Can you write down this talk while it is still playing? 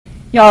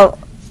Y'all,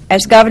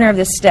 as governor of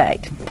this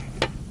state,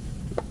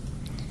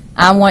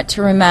 I want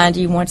to remind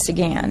you once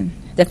again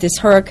that this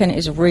hurricane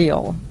is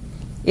real.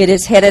 It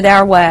is headed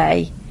our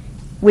way.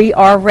 We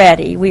are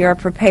ready. We are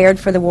prepared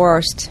for the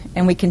worst,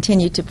 and we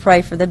continue to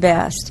pray for the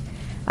best.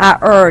 I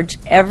urge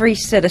every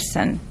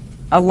citizen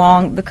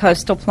along the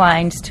coastal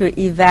plains to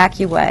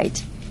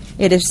evacuate.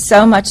 It is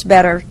so much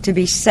better to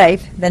be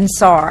safe than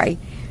sorry.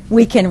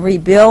 We can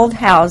rebuild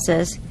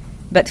houses,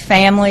 but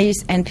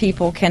families and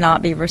people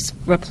cannot be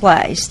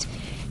replaced.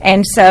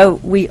 And so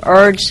we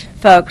urge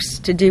folks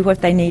to do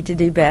what they need to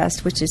do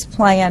best, which is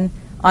plan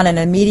on an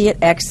immediate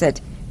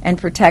exit and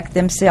protect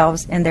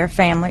themselves and their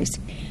families.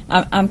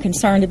 I'm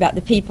concerned about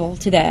the people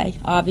today,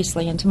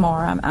 obviously, and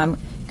tomorrow. I'm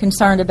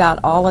concerned about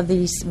all of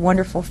these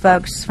wonderful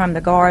folks, from the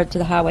Guard to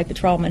the highway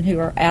patrolmen, who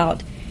are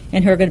out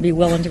and who are going to be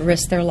willing to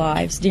risk their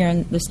lives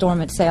during the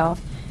storm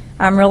itself.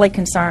 I'm really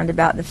concerned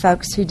about the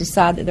folks who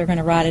decide that they're going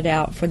to ride it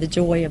out for the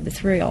joy of the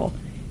thrill,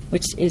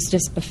 which is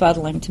just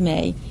befuddling to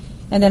me.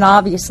 And then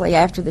obviously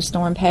after the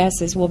storm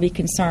passes, we'll be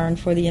concerned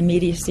for the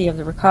immediacy of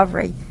the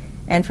recovery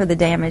and for the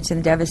damage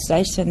and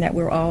devastation that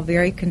we're all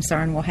very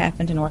concerned will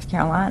happen to North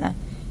Carolina.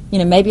 You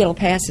know, maybe it'll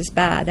pass us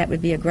by. That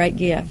would be a great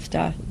gift,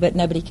 but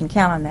nobody can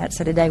count on that,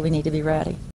 so today we need to be ready.